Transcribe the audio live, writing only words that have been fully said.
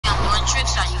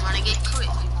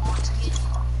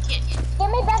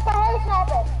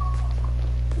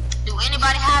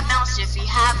have bouncers, if you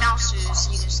have bouncers,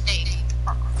 you can stay.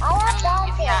 I have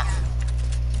bouncers. If you have,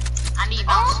 I need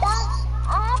bouncers.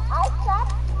 I suck.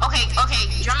 Okay,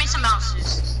 draw me some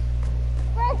bouncers.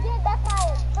 First dude, that's my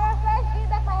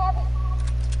heavy.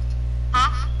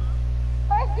 Huh?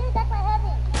 First dude, that's my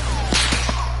heavy.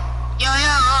 Yo,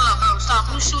 hold up, bro, stop.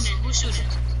 Who's shooting?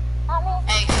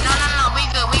 Hey, no, we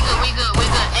good.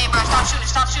 Hey, bro,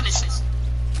 stop shooting.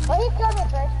 Well, he killed me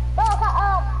first. Bro,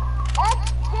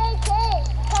 Fgk.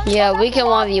 Yeah, we can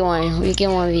 1v1. We can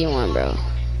 1v1, bro.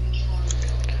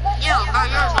 Yo, bro,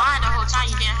 you was lying the whole time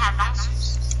you didn't have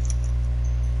bouncers.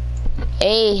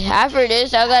 Hey, after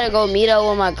this, I gotta go meet up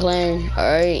with my clan.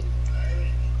 Alright.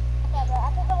 Okay, bro,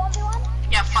 after the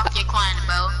 1v1? Yeah, fuck your clan,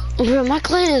 bro. Bro, my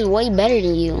clan is way better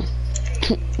than you.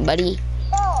 Buddy.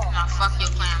 Nah, fuck your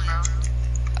clan, bro.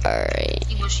 Alright.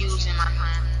 You wish you was in my clan.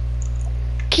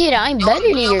 Kid, I'm better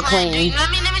than your clan. Let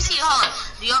me see, hold on.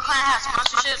 Do your clan have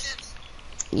sponsorships?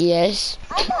 Yes.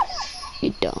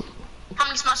 You dumb. How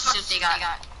many sponsorships they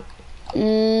got?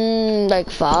 Like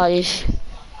 5.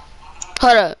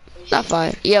 Hold up. Not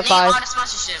 5. Yeah, 5. Name all the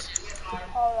sponsorships.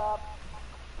 Hold up.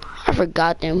 I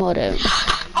forgot them. Hold up.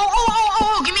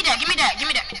 Oh, give me that.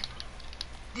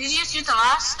 Did you just use the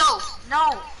last stove?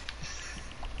 No.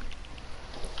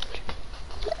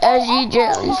 SG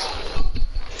Jones.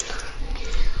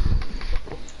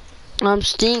 I'm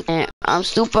stinking. I'm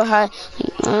super high.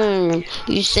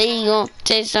 You say you gon'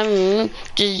 take something,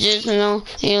 just know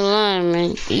you're lying,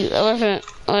 man. You listen,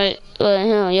 like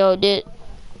him, yo, did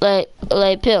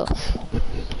like pill.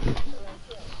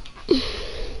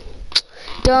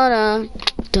 Dun dun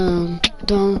dun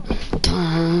dun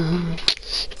dun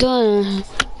dun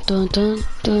dun dun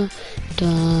dun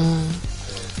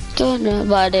dun.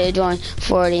 About to join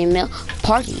 40 mil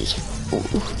party.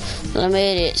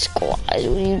 Limited squad. What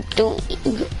you doing?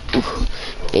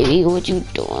 Baby, what you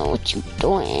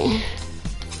doing?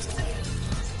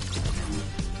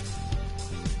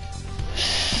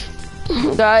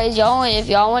 Guys, if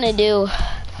y'all want to do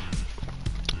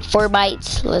 4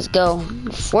 bites, let's go.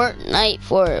 Fortnite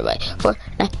 4 bites.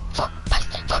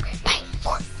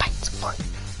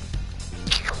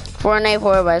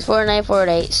 Fortnite 4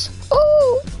 days.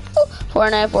 Ooh.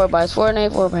 Fortnite 4 bites.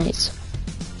 Fortnite 4 bites.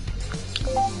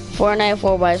 Fortnite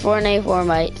 4 bites. Fortnite 4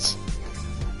 bites.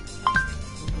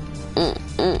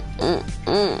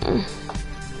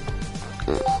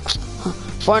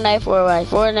 Fortnite 4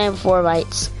 bites. Fortnite 4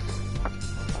 bites.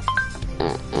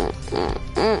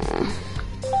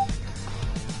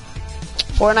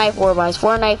 Fortnite 4 bites.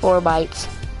 Fortnite 4 bites.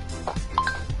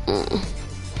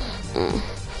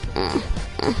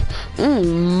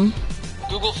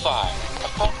 Google Fi.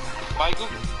 My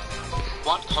Google.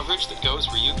 Want coverage that goes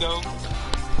where you go?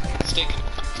 Stick.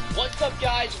 What's up,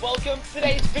 guys? Welcome to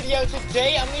today's video.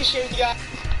 Today, I'm going to share with you guys.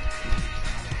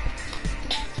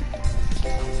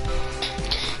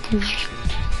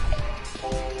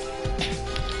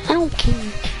 I don't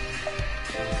care.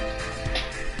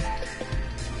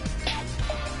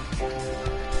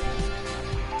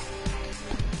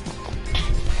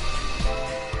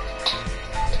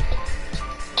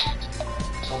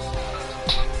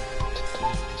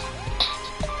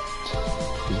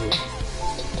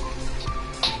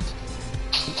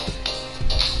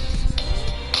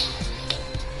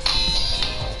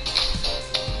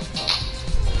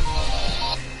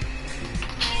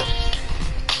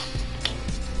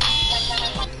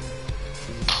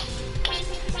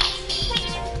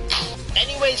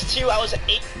 Anyways, too, I was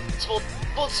able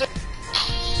to...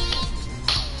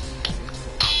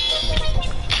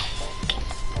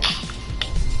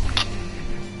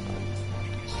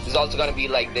 There's also gonna be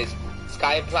like this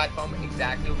sky platform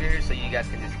exactly over here, so you guys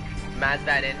can just smash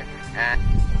that in and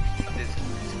this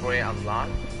spray unlock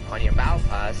on your battle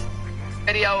pass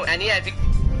video. And yeah,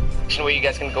 where you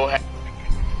guys can go ahead.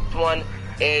 This one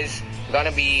is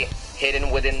gonna be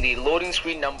hidden within the loading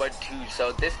screen number 2.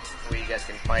 So this is where you guys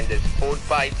can find this code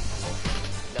fight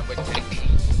number 3,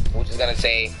 which is gonna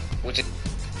say,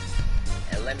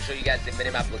 and let me show you guys the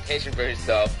minimap location first.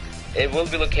 So it will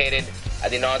be located at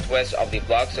the northwest of the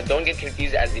block, so don't get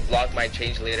confused as the block might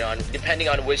change later on depending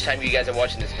on which time you guys are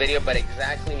watching this video. But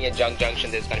exactly near Junk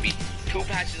Junction, there's gonna be 2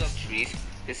 patches of trees.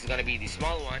 This is gonna be the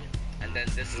small one, and then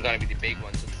this is gonna be the big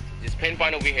one. So just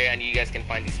pinpoint over here, and you guys can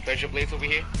find these pressure plates over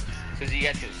here. So as you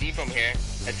guys can see from here,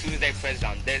 as soon as I press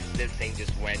down this thing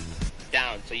just went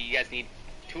down. So you guys need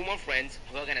 2 more friends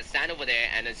who are gonna stand over there,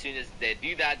 and as soon as they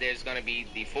do that, there's gonna be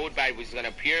the 4th bite which is gonna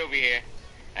appear over here,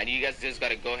 and you guys just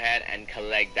gotta go ahead and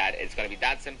collect that. It's gonna be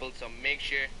that simple. So make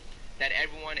sure that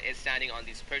everyone is standing on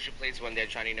these pressure plates when they're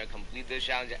trying to complete this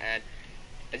challenge. And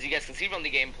as you guys can see from the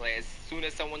gameplay, as soon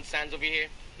as someone stands over here,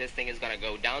 this thing is gonna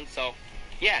go down. So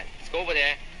yeah, let's go over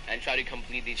there and try to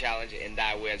complete the challenge in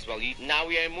that way as well. Now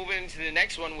we are moving into the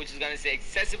next one, which is gonna say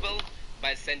accessible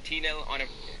by Sentinel on a.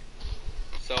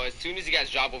 So as soon as you guys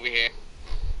drop over here,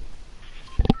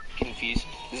 confused.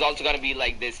 There's also gonna be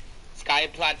like this sky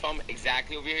platform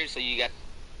exactly over here. So you got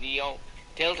Neo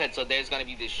tilted. So there's gonna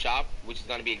be this shop, which is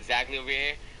gonna be exactly over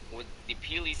here with the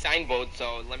PLE signboard.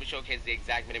 So let me showcase the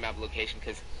exact minimap location,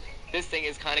 because this thing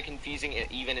is kind of confusing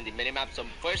even in the minimap. So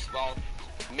first of all,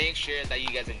 make sure that you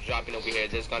guys are dropping over here.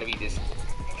 There's gonna be this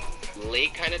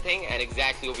lake kind of thing, and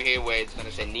exactly over here where it's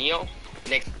gonna say Neo.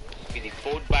 Next will be the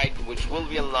Fort Bite, which will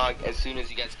be unlocked as soon as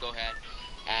you guys go ahead.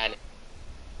 And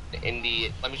in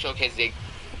the, let me showcase the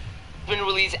been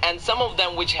released, and some of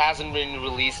them which hasn't been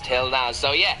released till now.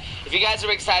 So yeah, if you guys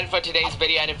are excited for today's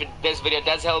video, and if this video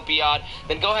does help you out,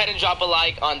 then go ahead and drop a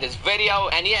like on this video.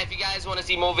 And yeah, if you guys want to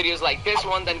see more videos like this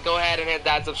one, then go ahead and hit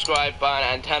that subscribe button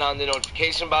and turn on the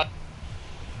notification button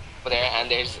over there.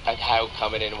 And there's a cow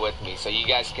coming in with me, so you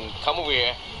guys can come over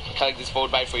here and collect this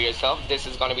Fort Bite for yourself. This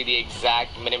is going to be the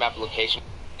exact minimap location,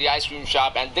 the ice cream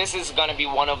shop, and this is going to be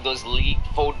one of those leaked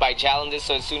Fort Bite challenges.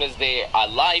 So as soon as they are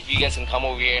live, you guys can come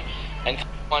over here and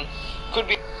one could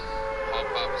be pop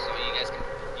up, so you guys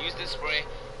can use this spray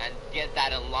and get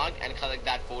that unlocked and collect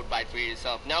that Fort Bite for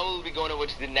yourself. Now we'll be going over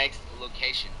to the next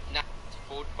location. Now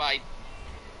Fort Bite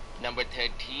number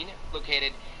 13,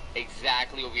 located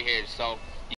exactly over here. So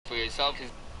for yourself,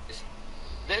 because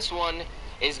this one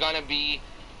is gonna be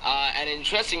an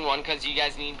interesting one, because you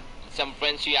guys need some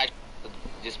friends to actually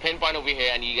just pinpoint over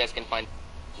here, and you guys can find.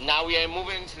 Now we are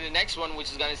moving to the next one,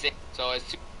 which is gonna say, so as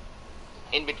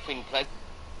in between Pleasant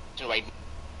right.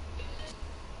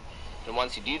 And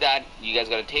once you do that, you guys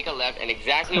gotta take a left, and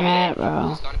exactly over there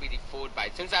is gonna be the Fort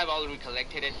Bite. Since I've already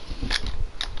collected it,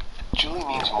 Julie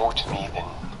means more to me than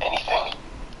anything,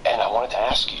 and I wanted to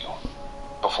ask you,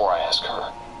 before I ask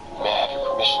her, may I have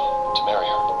your permission to marry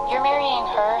her? You're marrying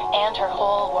her and her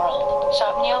whole world.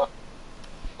 Shabnil.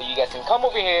 you guys can come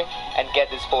over here and get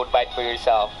this Fort Bite for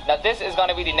yourself. Now this is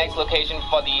gonna be the next location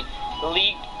for the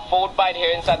league Fort Bite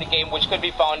here inside the game, which could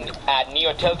be found at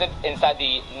Neo Tilted inside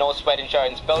the No Sweat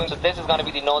Insurance building. So this is going to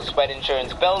be the No Sweat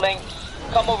Insurance building.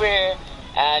 Come over here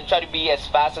and try to be as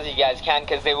fast as you guys can,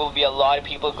 because there will be a lot of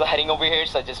people gliding over here.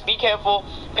 So just be careful,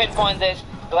 pinpoint this,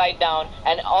 glide down,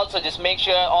 and also just make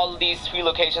sure all these 3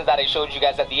 locations that I showed you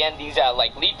guys at the end, these are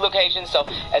like leak locations. So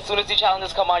as soon as the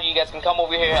challenges come out, you guys can come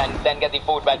over here and then get the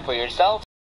Fort Bite for yourself.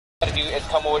 What you gotta do is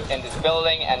come over in this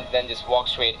building and then just walk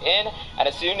straight in, and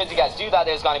as soon as you guys do that,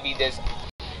 there's gonna be this,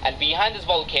 and behind this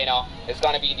volcano is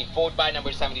gonna be the Fort Bite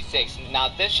number 76. Now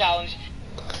this challenge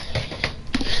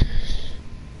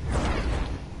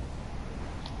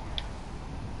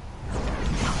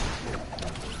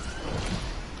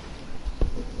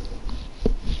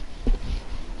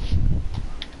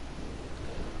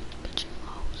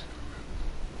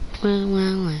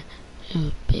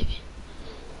Oh, baby.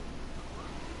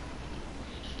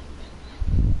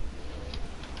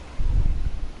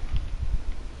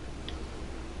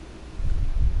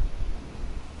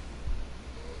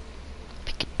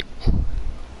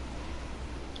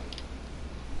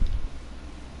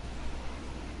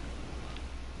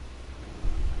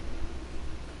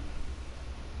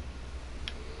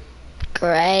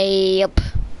 Grape.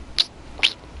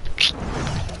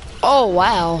 Oh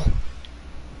wow.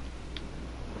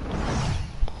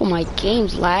 Oh, my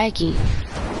game's lagging.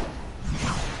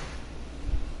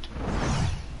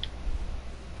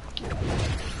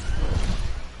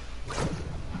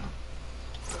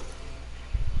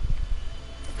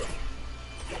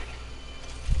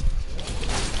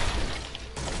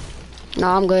 No,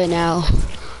 I'm good now.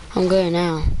 I'm good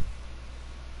now.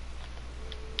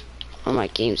 Oh, my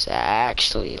game's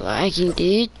actually lagging,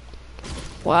 dude.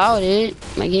 Wow, dude.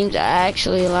 My game's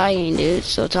actually lagging, dude. It's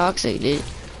so toxic, dude.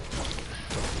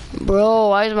 Bro,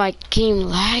 why is my game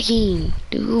lagging?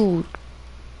 Dude.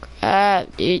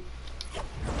 Crap, dude.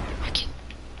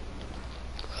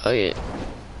 Oh, yeah.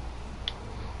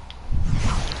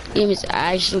 Game is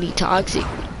actually toxic.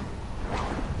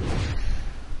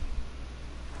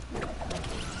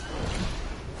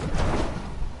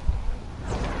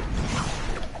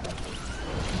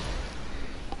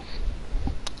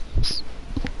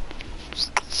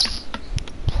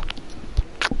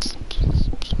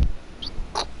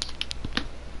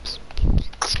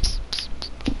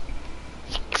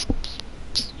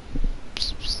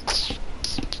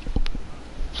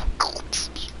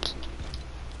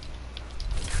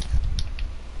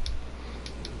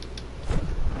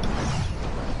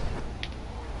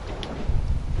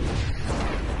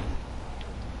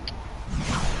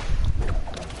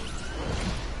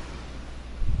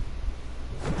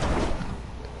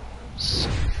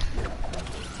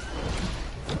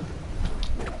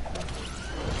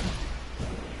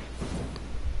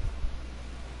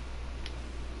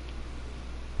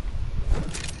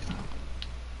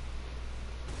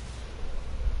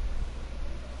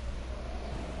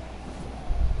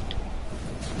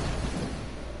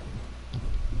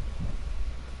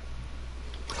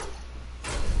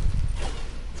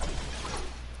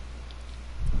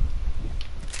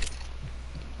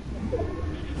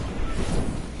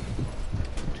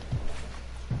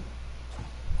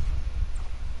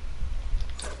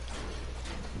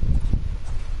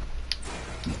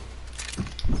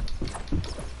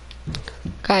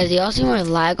 Guys, y'all see my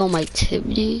lag on my tip,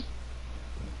 dude?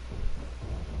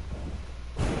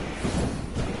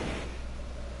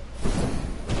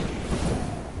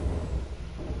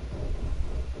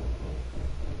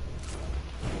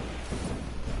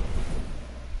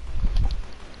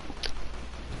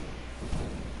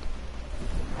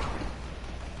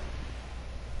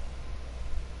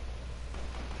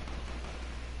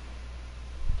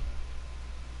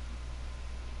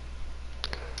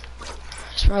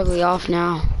 It's probably off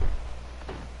now.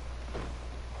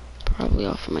 Probably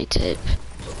off of my tip.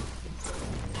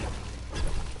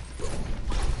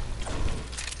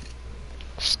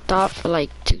 Stop for like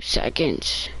 2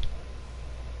 seconds.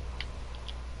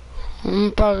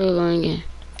 I'm probably going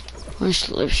to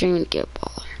slip stream and get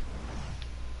baller.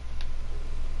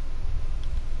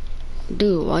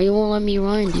 Dude, why you won't let me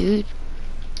run, dude?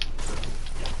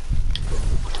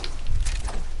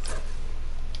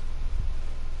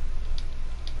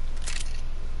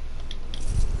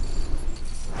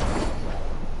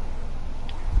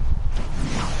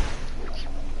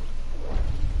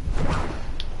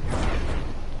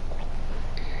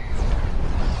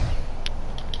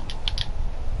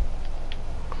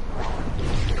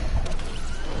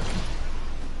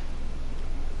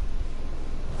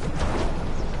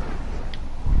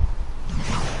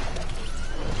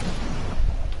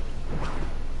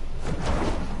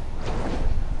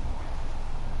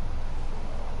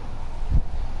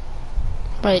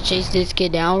 Probably chase this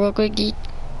kid down real quick, dude.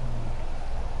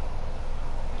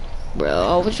 Bro,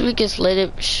 I wish we could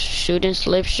shoot and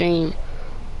slipstream.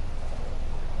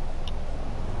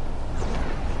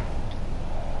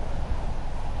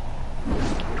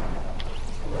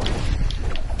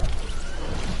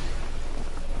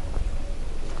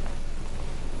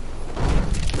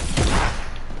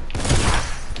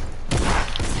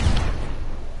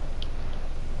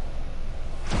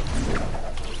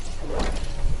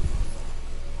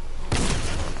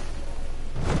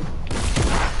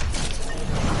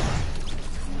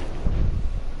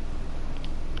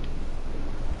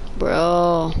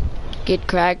 Bro, get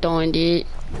cracked on, dude.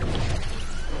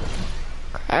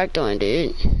 Cracked on,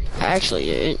 dude. Actually,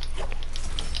 dude.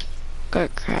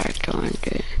 Got cracked on,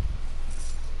 dude.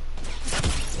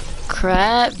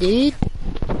 Crap, dude.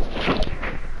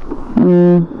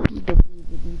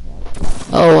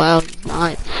 Oh, wow, it's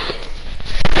not.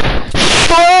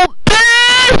 So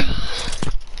bad!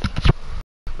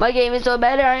 My game is so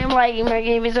bad, I am liking my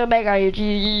game is so bad, are you?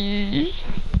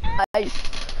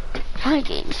 My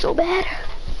game is so bad.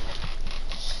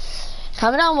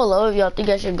 Comment down below if y'all think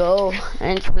I should go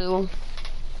into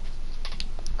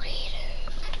creative.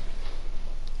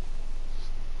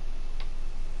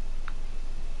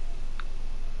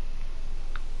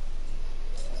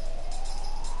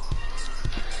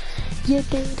 Yeah,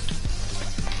 dude.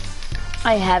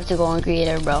 I have to go on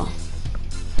creative, bro.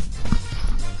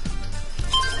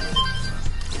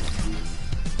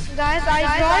 Guys,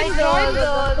 I joined the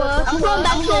I'm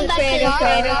going back to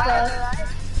creative.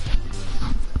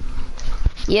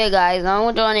 Yeah, guys,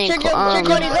 I'm joining. I'm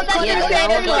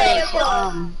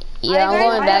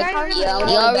going back.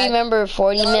 Y'all remember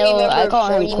 40 mil? I call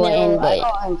him Quentin, but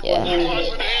yeah.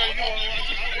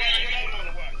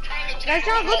 Guys,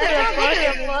 y'all go to the first.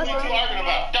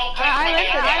 I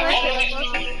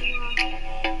listen.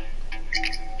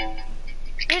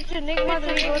 It's Enigma,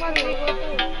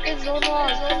 it's zone wall.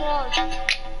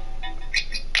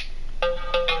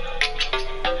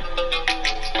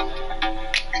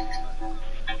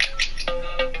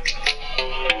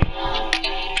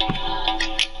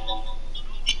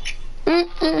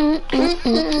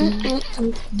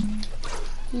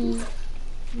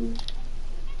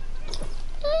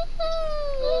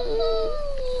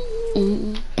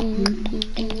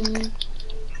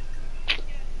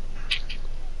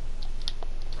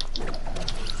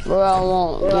 Bro, I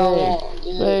won't do it.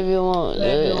 If you won't do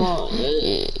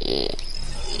it. Yeah.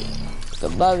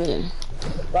 Goodbye.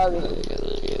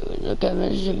 Look at me,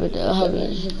 ship it to hubby.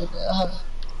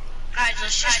 Alright,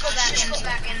 let's just go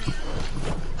back in.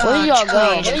 Where y'all go?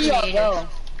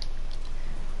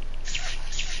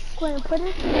 Quentin, put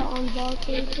it on ball,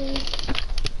 please.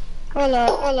 Hold up.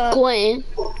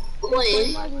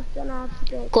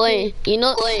 Quentin, you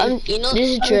know, this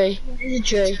is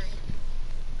Trey.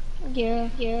 Yeah.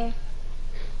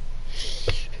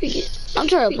 I'm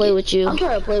trying to play with you.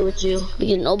 Because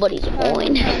nobody's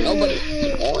going.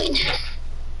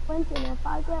 Quentin, if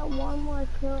I get one more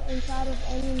kill inside of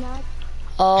any match.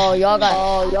 Oh, y'all got.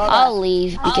 I'll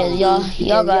leave because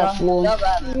y'all got full. No,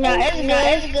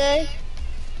 it's good.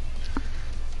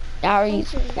 Harry.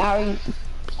 If I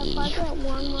get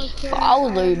one more kill. I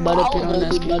was very butt up on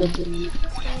this game.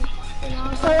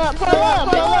 Pull up.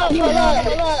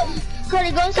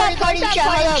 Cody, go inside party chat.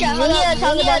 Hold up. We need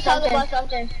to talk about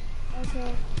something. Okay.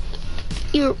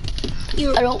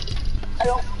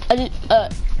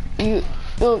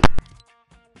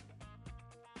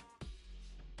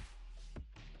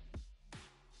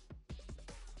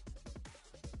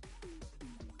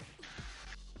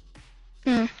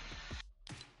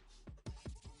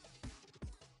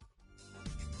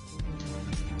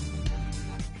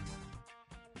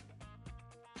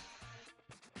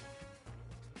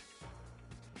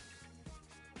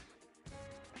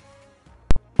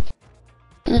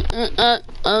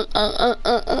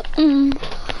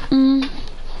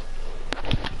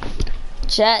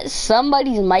 Chat,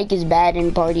 somebody's mic is bad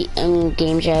in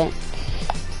game chat.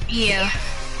 Yeah.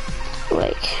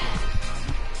 Like,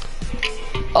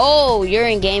 oh, you're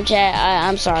in game chat.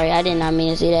 I'm sorry, I did not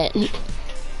mean to say that.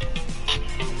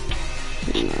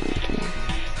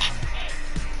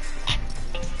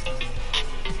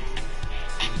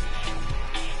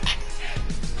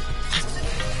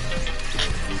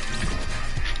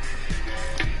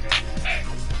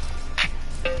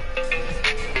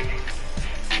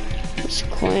 It's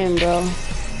Quinn, bro.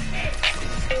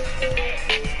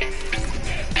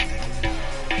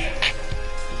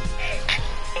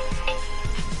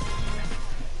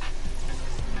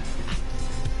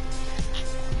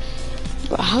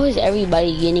 Bro, how is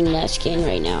everybody getting that skin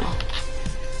right now?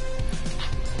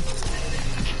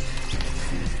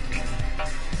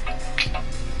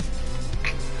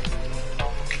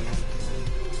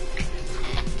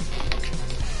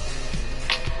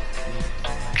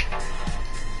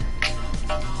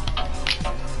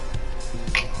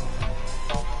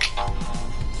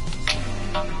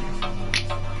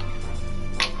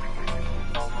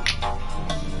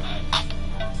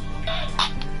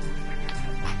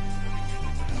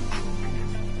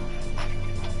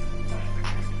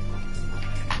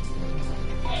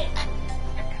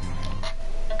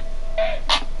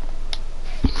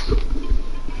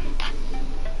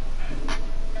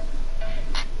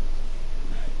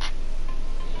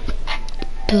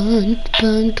 Bun.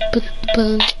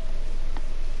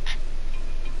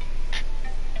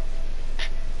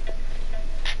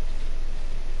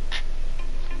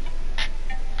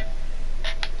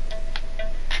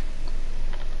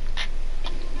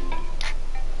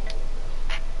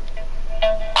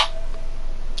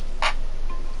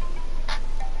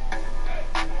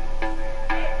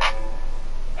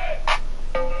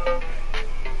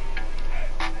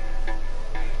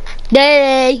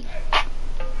 Daddy.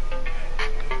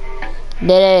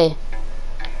 Daddy.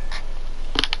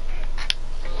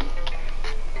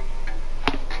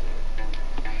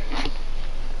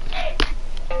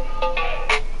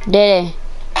 Daddy.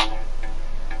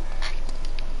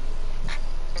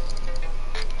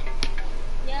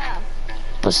 Yeah.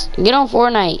 Let's get on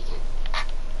Fortnite.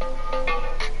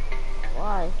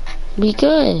 Why?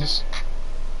 Because.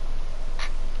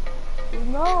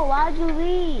 No, why'd you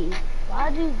leave?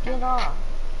 Why'd you get off?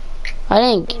 I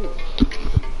think.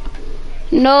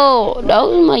 No, that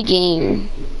was my game.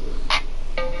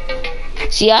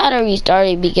 See, I had to restart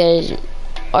it because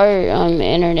our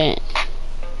internet.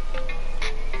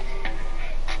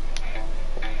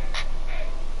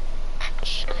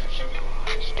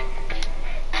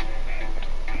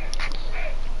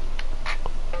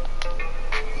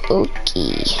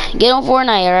 Okay, get on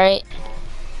Fortnite, alright?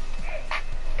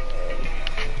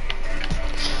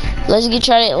 Let's get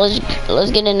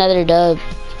another dub.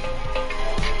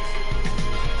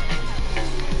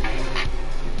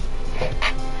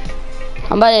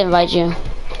 I'm about to invite you.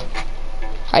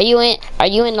 Are you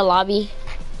in the lobby?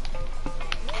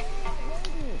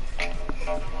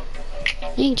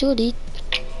 Hey, Jody.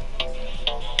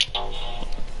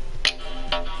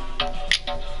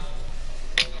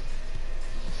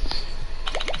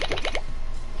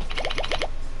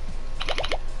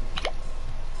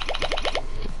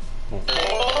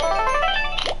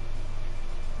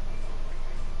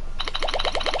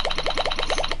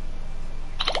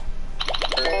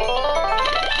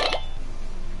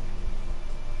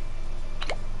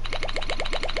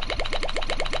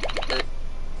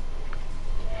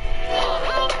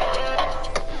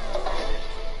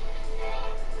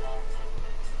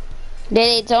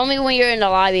 Daddy, tell me when you're in the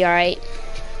lobby, alright?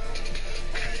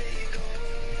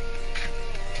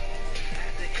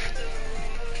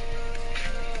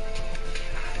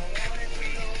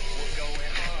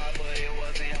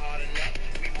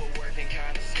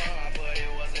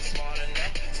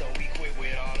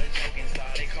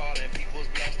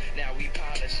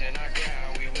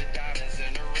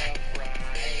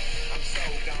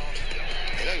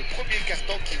 Et là, le premier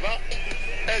carton qui va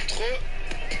être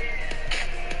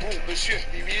Bon, monsieur,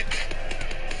 Mimine.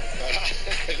 Voilà.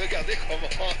 Regardez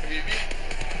comment, Mimine.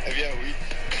 Eh bien, oui.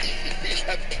 Il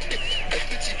a un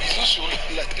petit bisou sur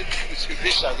la tête de monsieur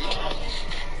Béchari.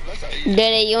 Là, ça y est.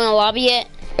 Daddy, you in the lobby yet?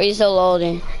 Or you still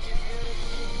loading?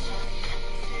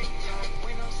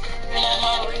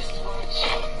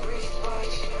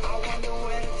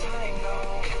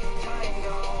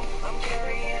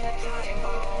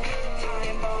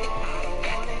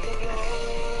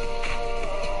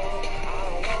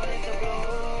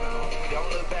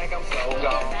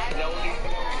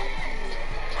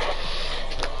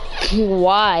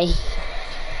 Why?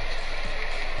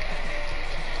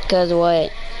 Cause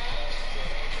what?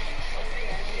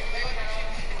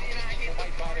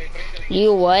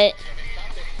 You what?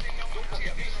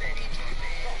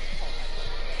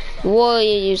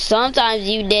 Well, sometimes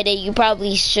you did it. You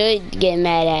probably should get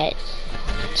mad at.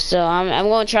 So I'm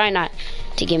gonna try not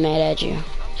to get mad at you.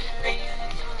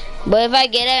 But if I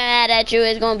get mad at you,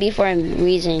 it's gonna be for a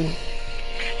reason.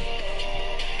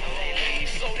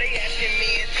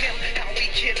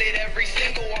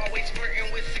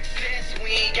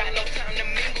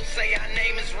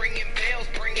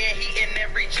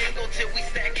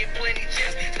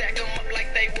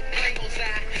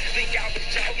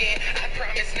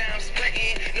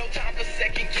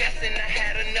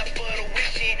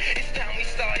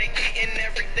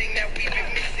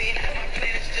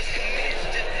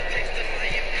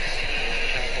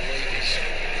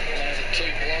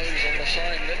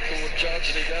 Judge,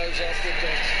 and he goes after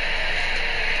the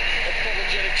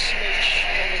apologetic smooch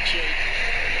on the cheek.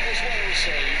 It was well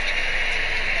received.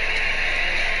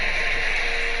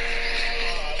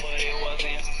 But it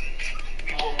wasn't.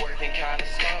 We were working kind of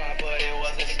smart, but it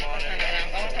wasn't smart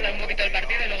enough. Vamos a hablar un poquito del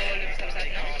partido y luego volvemos a pasar.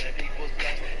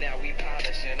 Now we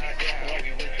polishing our ground.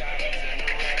 We with diamonds in the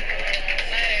rain.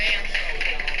 Madre mía.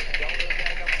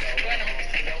 Bueno, pues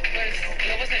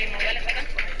luego seguimos, ¿vale, Jota?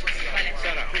 Vale.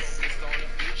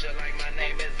 Like my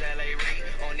name is L.A. Reid.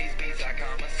 On these beats I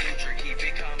Kama Sutra. Keep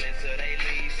it coming till they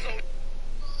leave. So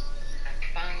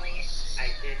finally, I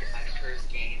did my first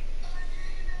game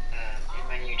in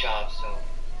my new job. So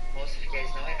most of you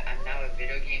guys know it. I'm now a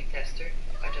video game tester.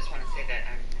 I just want to say that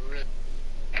I'm really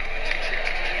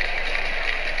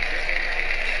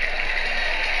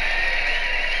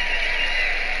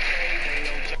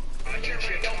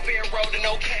no fair road to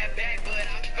no cab back, but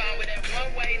I'm fine with that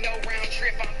one way, no round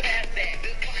trip. I'm past that. The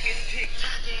clock is tick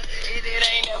tocking, it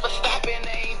ain't never stopping.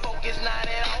 They ain't focused, not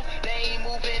at all. They ain't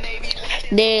moving, they be.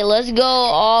 Dude, let's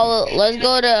go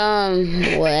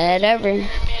to whatever.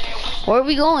 Where are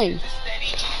we going?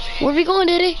 Where are we going,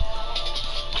 Diddy?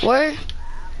 Where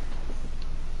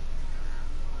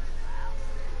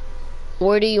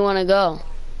do you want to go?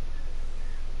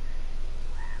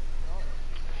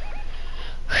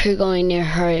 We're going near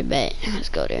her, bet. Let's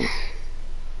go there.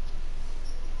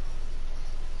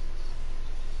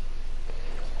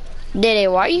 Diddy,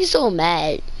 why are you so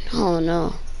mad? Oh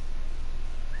no.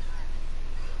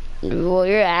 Well,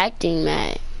 you're acting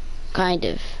mad. Kind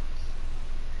of.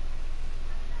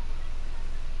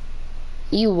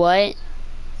 You what?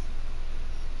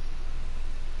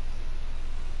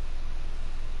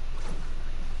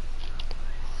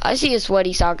 I see a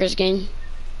sweaty soccer skin.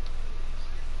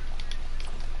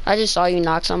 I just saw you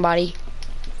knock somebody.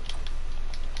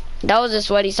 That was a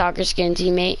sweaty soccer skin,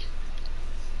 teammate.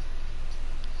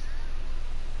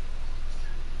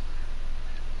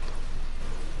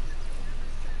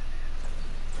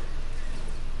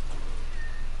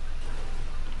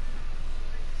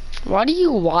 Why do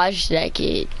you watch that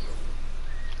kid?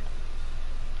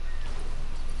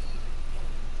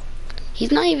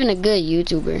 He's not even a good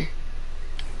YouTuber.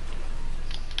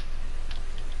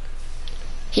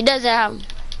 He doesn't have...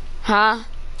 Huh?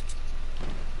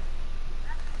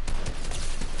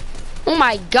 Oh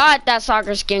my god, that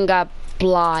soccer skin got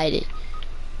blinded.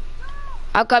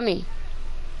 I'm coming.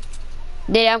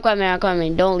 Daddy, I'm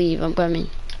coming. Don't leave, I'm coming.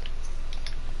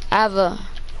 I have a...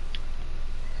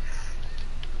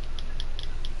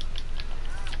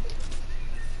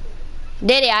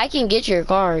 Daddy, I can get your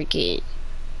car, kid.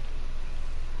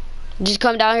 Just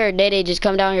come down here, Daddy, just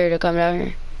come down here.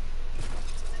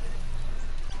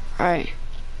 Alright.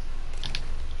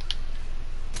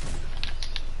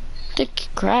 The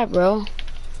crap, bro.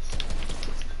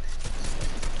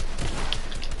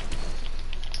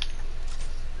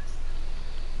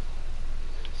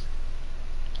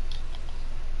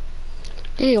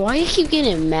 Dude, why you keep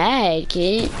getting mad,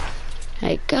 kid?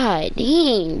 Like, god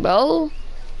dang, bro.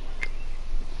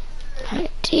 God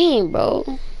dang,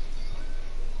 bro.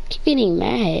 Keep getting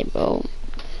mad, bro.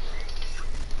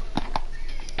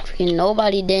 Freaking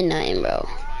nobody did nothing, bro.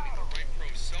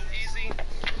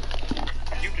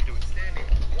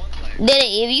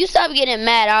 If you stop getting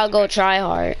mad, I'll go try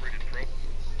hard.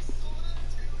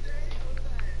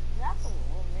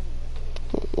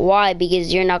 Why?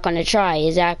 Because you're not gonna try.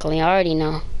 Exactly. I already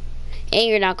know. And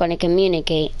you're not gonna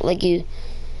communicate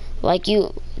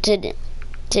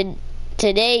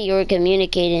today you were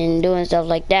communicating and doing stuff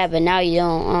like that, but now you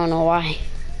don't. I don't know why.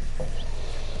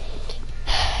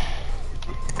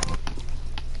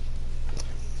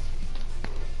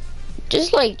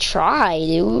 Just like try,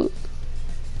 dude.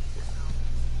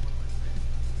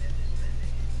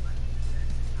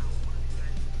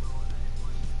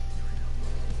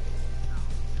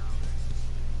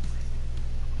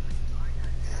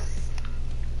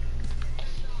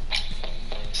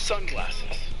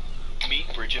 Sunglasses.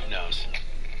 Meet Bridge of Nose.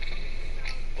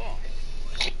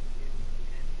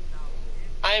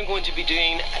 I am going to be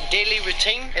doing a daily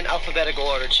routine in alphabetical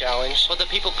order challenge. But the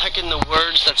people picking the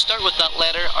words that start with that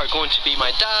letter are going to be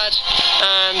my dad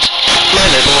and my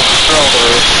little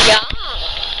brother. Yeah.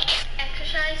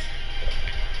 Exercise?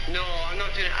 No, I'm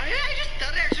not doing it. I just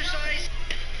did exercise.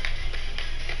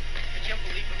 I can't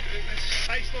believe I'm doing this.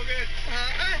 I still good.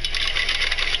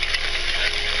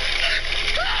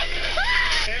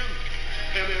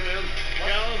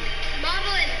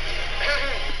 Modeling.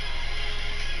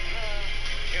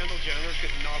 Kendall Jenner's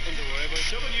got nothing to worry about.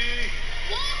 W.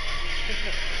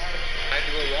 I have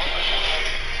to go walk.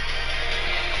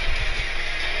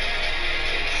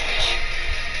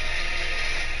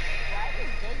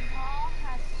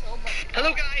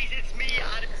 Hello guys, it's me,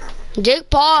 Adam.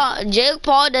 Jake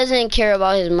Paul doesn't care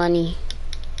about his money.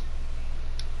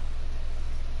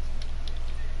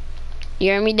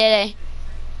 You hear me, Dede?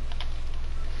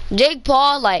 Jake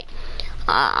Paul, like,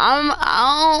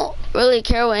 I don't really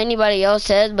care what anybody else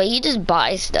says, but he just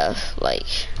buys stuff. Like,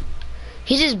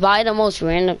 he just buy the most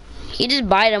random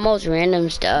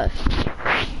stuff.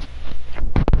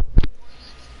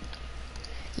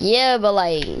 Yeah, but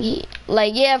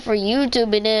yeah, for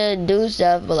YouTube and then do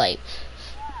stuff, but like,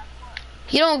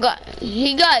 he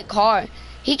got car.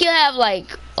 He can have like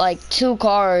 2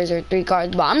 cars or 3 cars,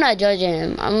 but I'm not judging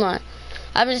him.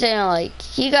 I'm just saying, like,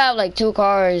 he got like 2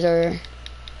 cars or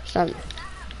something.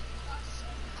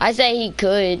 I say he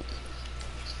could.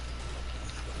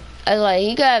 I was like,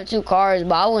 he could have 2 cars,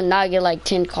 but I would not get like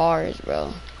 10 cars,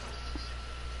 bro.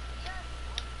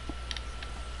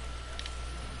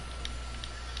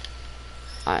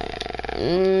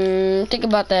 Think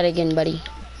about that again, buddy.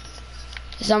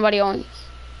 Is somebody on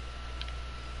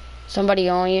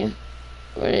you?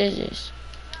 What is this?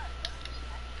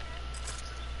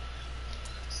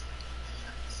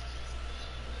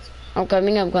 I'm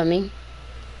coming.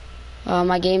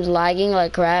 My game's lagging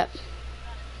like crap.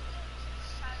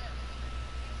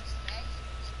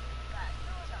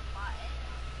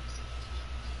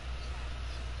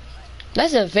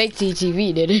 That's a fake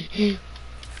CTV, did it?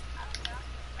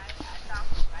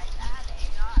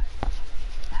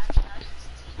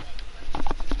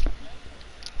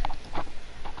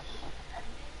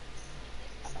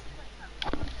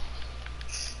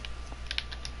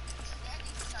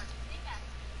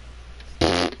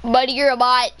 Buddy, you're a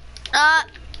bot.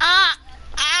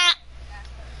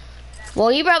 Well,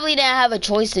 he probably didn't have a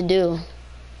choice to do.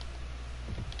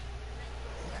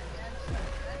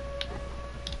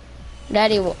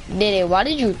 Daddy, why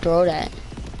did you throw that?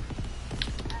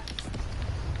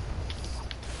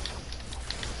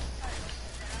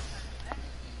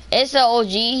 It's an OG,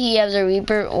 he has a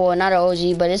Reaper, or not an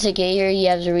OG, but it's a kid here, he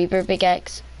has a Reaper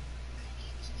pickaxe.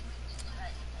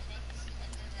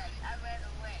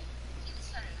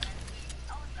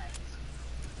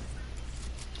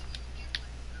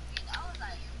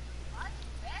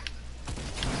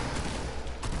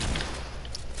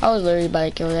 I was literally about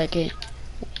to kill that kid.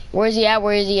 Where is he at?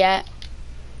 Where is he at?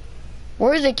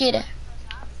 Where is the kid at?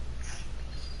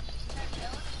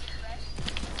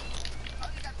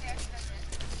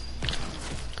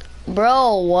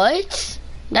 Bro, what?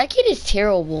 That kid is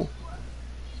terrible.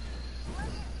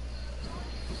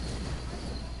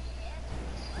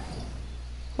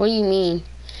 What do you mean?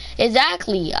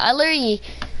 Exactly. I literally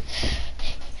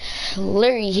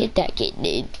hit that kid,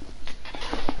 dude.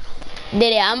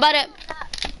 I'm about to...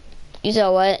 You said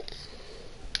what?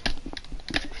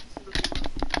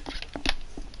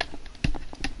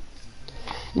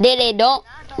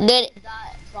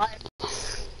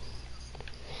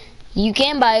 You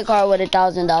can buy a car with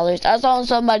 $1,000. I saw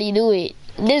somebody do it.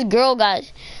 This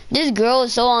girl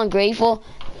is so ungrateful,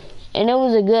 and it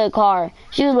was a good car.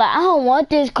 She was like, I don't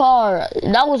want this car.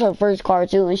 That was her first car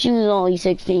too, and she was only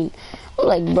 16. I was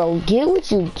like, bro, get what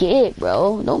you get,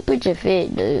 bro. Don't pitch a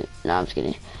fit, dude. No, I'm just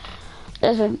kidding.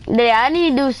 That's what, I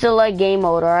need to do select game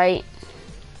mode, alright?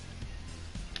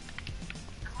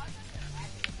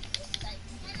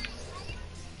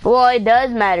 Well, it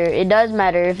does matter. It does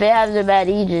matter if it has a bad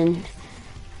engine.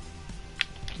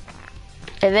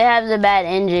 If it has a bad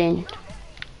engine.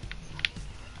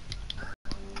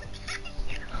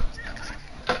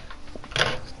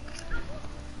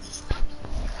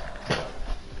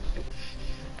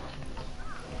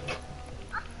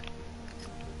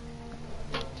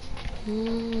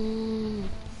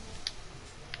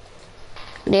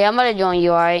 Yeah, I'm gonna join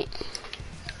you, alright?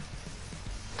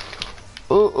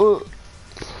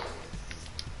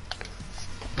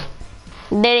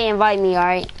 They didn't invite me,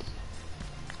 alright?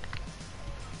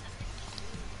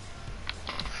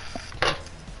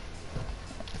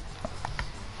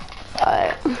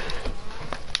 Alright.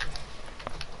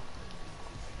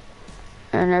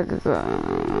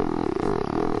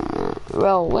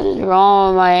 Bro, what is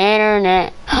wrong with my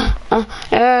internet?